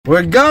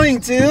We're going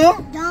to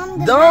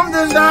Dome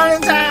the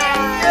Valentine!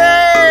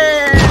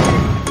 Yay!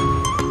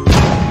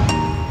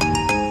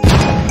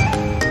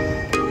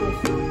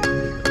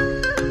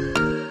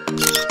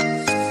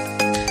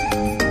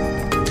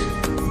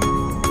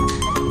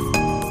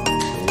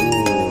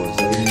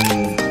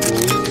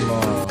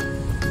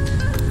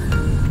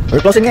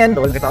 We're closing in.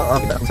 Kita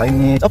akong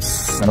signage.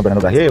 Oops! Ano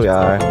ba? Here we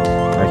are.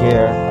 We're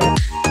here.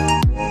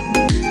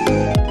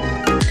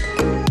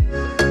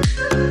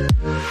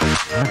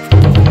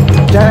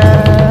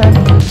 Jan!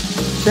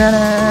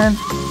 Shannon!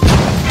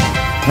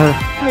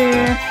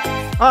 Here!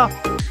 Oh!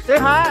 Say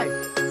hi!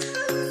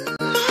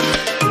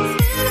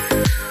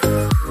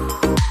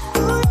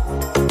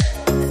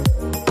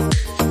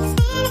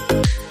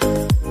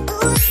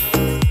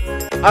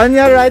 On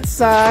your right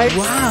side.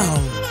 Wow!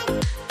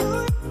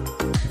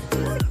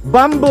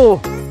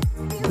 Bamboo!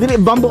 Dili,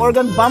 bamboo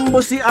organ,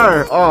 bamboo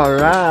CR.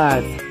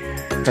 Alright.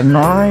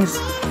 Nice.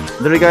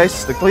 There guys,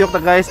 nagtuyok na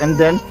guys, and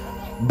then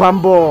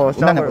bamboo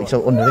shower.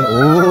 So on rin.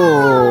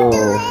 Oh.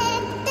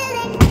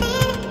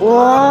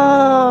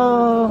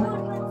 Wow.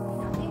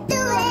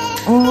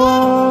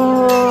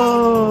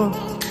 Wow.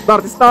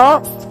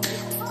 Artista.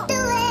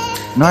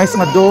 Nice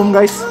nga dome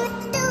guys.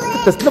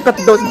 Just look at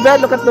those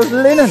bed, look at those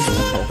linen.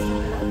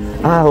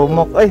 Ah,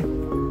 humok. Ay.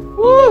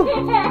 Woo.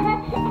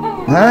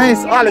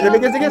 Nice. Ah,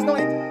 liga-liga sige no.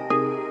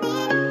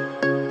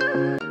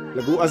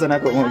 Laguasan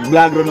ako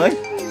vlog ron oy.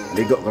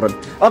 Ligo karon.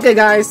 Okay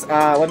guys,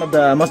 one of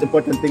the most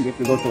important thing if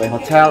you go to a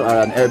hotel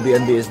or an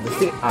Airbnb is the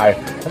CR.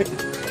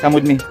 Come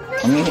with me.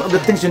 One of the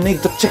things you need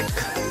to check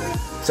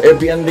sa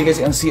Airbnb guys,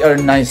 ang CR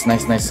nice.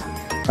 Ano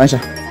siya?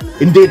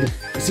 Indeed,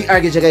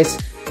 CR guys.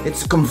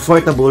 It's a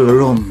comfortable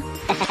room.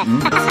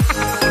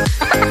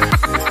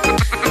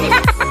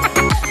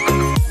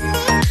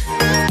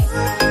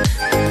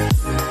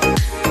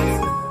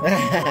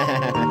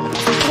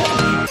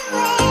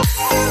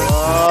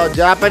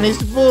 Japanese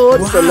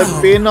food,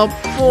 Filipino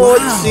food,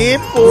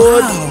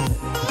 seafood,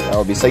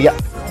 Bisaya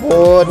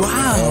food,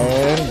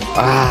 and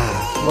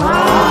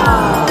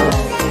wow!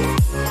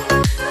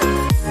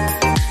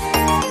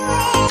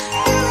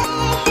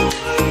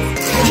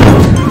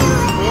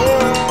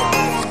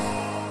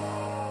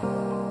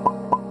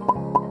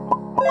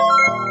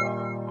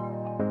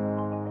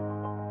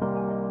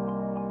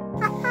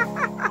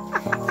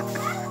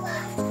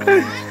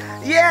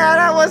 Yeah,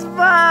 that was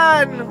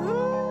fun!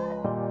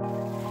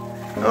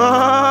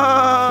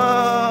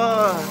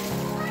 Oh!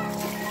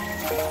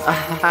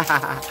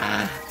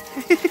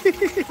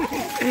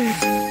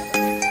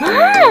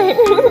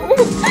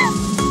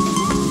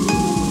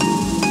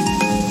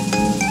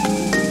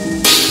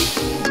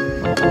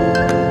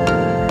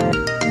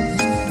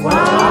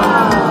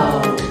 Wow!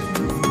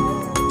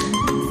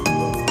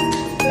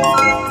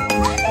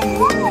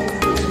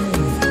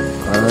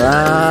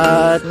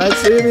 Alright, night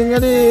swimming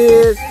it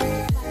is.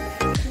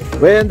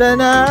 When the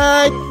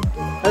night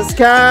has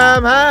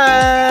come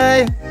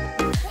high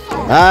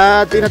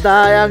at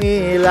pinatay ang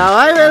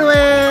ilaw. Ay,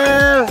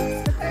 well.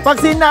 Pag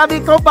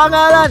sinabi ko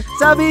pangalan,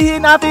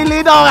 sabihin natin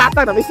Lido.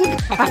 Ata na bisig.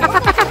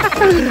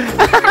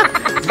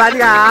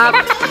 Balik up.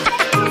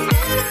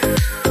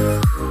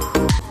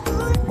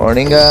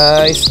 Morning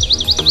guys.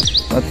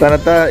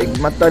 Mata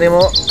igmata ni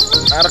mo.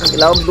 Para kang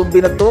ilawang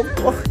lumbi na to.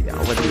 Oh,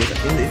 yawa dito.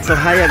 It's so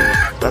hayag.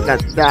 Look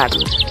at that.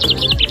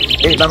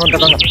 Eh, bangon ka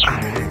kang.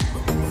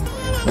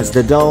 That's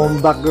the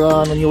dome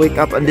background when you wake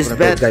up on this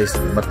bed. Guys,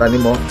 mata ni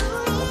mo.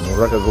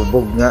 Mura ka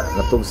gubog nga.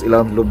 Natog sa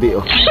ilang lubi.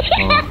 Oh.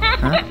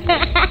 Ha?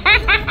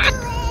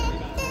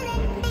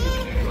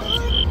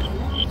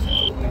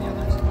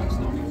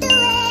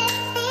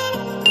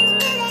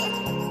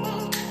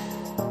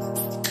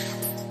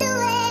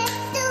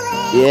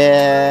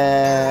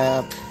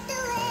 Yeah.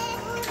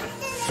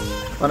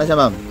 Ano siya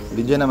ma'am?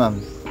 Video na ma'am.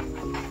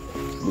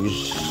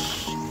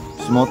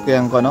 Smooth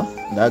kayang ko no?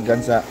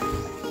 Dagan sa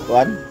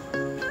kuan.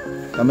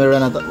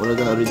 Camera na to, wala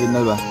ka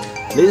original ba?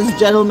 Ladies and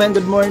gentlemen,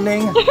 good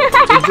morning.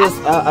 We just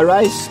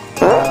arise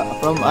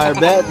from our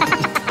bed.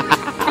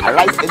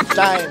 Arise and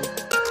shine.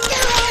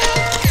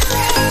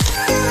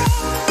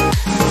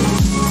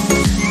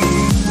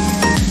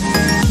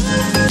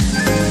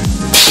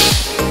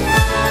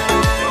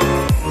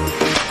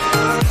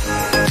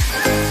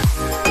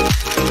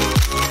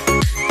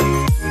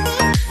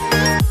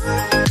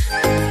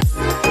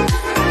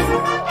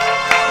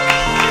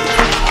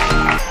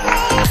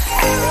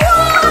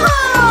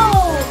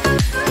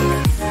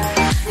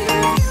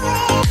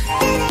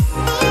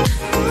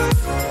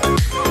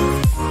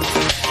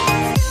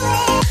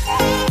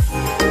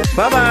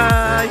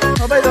 Bye-bye!